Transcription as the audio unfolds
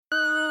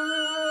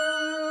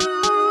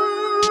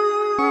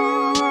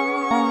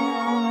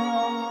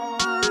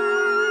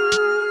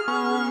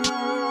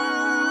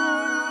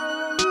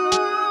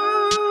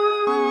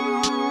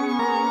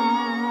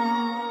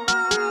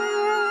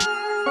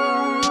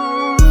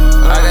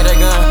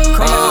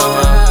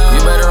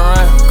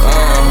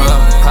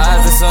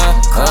sun,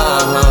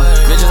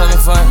 bitches having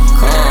fun,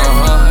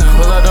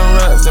 pull out them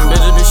raps, them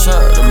bitches be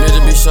shot, the bitches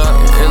be shot,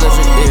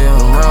 electric eel,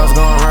 rounds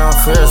going around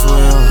Ferris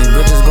Wheel, these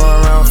bitches going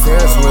around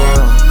Ferris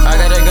Wheel. I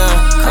got that gun,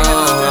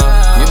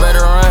 you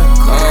better run,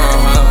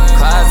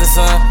 clouds the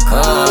sun,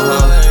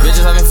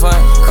 bitches having fun,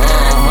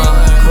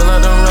 pull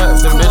out them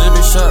raps, them bitches be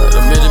shot,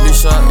 the bitches be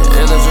shot,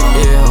 electric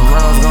eel,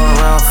 rounds going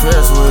around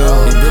Ferris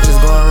Wheel, these bitches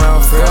going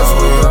around Ferris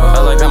Wheel. I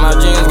like how my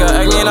jeans got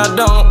acne and I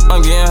don't.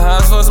 I'm getting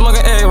high, so I'm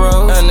smoking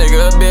A-rolls. That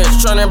nigga a bitch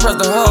tryna impress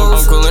the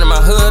hoes. I'm coolin' in my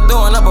hood,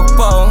 throwing up a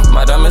foe.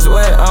 My diamonds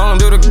wet, I don't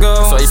do the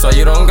go. So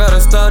you don't gotta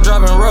start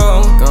dropping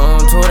roll. Go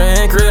on Twitter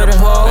and create a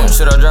poll.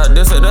 Should I drop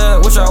this or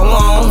that? Which I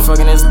want? I'm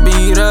fucking this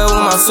beat up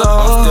with my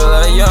soul. I'm still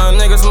a young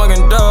nigga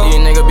smoking dope.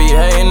 These niggas be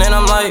hating and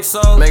I'm like, so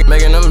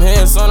making them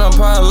hits on a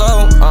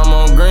low. I'm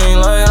on green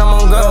light, I'm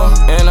on go.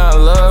 And I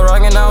love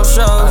rocking out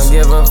shows. I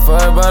give a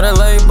fuck about the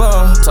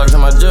label. Talk to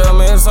my jail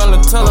mates on the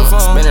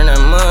telephone. Spending that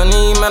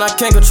money, man, I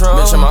can't control.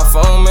 Bitch on my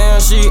phone,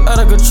 man, she out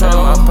of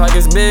control. My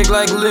pockets big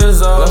like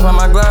Lizzo. Left on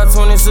my Glock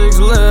 26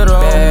 little.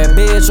 Bad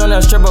bitch on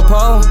that stripper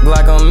pole.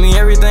 Glock on me,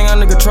 everything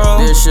under control.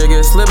 This shit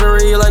get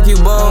slippery like you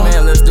bold.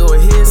 Man, let's do a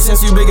hit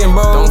since you big and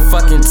bold. Don't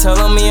fucking tell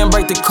on me and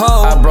break the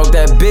code. I broke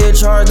that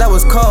bitch hard, that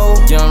was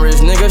cold. Young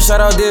rich nigga, shout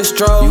out this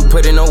stroke. You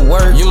put in no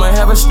work, you might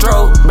have a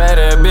stroke. Bad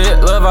that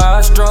bitch, love how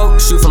I stroke.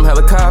 Shoot from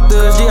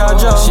helicopters, G.I.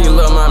 Joe. She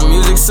love my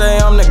music, say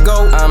I'm the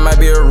GOAT. I might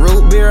be a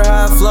root beer,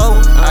 high flow.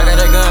 I got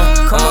that gun,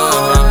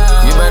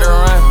 you better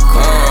run,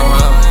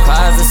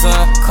 clouds the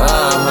sun,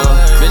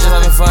 bitches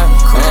having fun,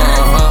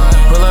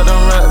 pull out them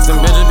raps,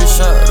 them bitches be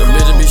shot, the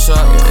bitches be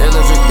shot,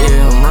 electric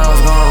eel,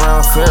 rounds going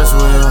around Ferris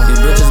Wheel,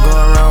 these bitches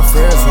going around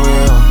Ferris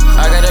Wheel.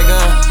 I got that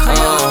gun,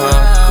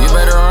 you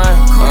better run,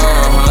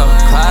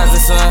 clouds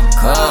the sun,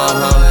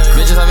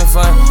 bitches having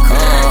fun,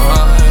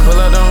 pull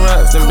out them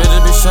raps, them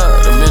bitches be shot,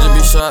 the bitches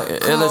be shot,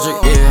 electric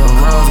eel,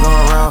 rounds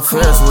going around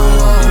Ferris Wheel,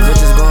 these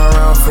bitches going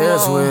around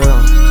Ferris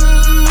Wheel.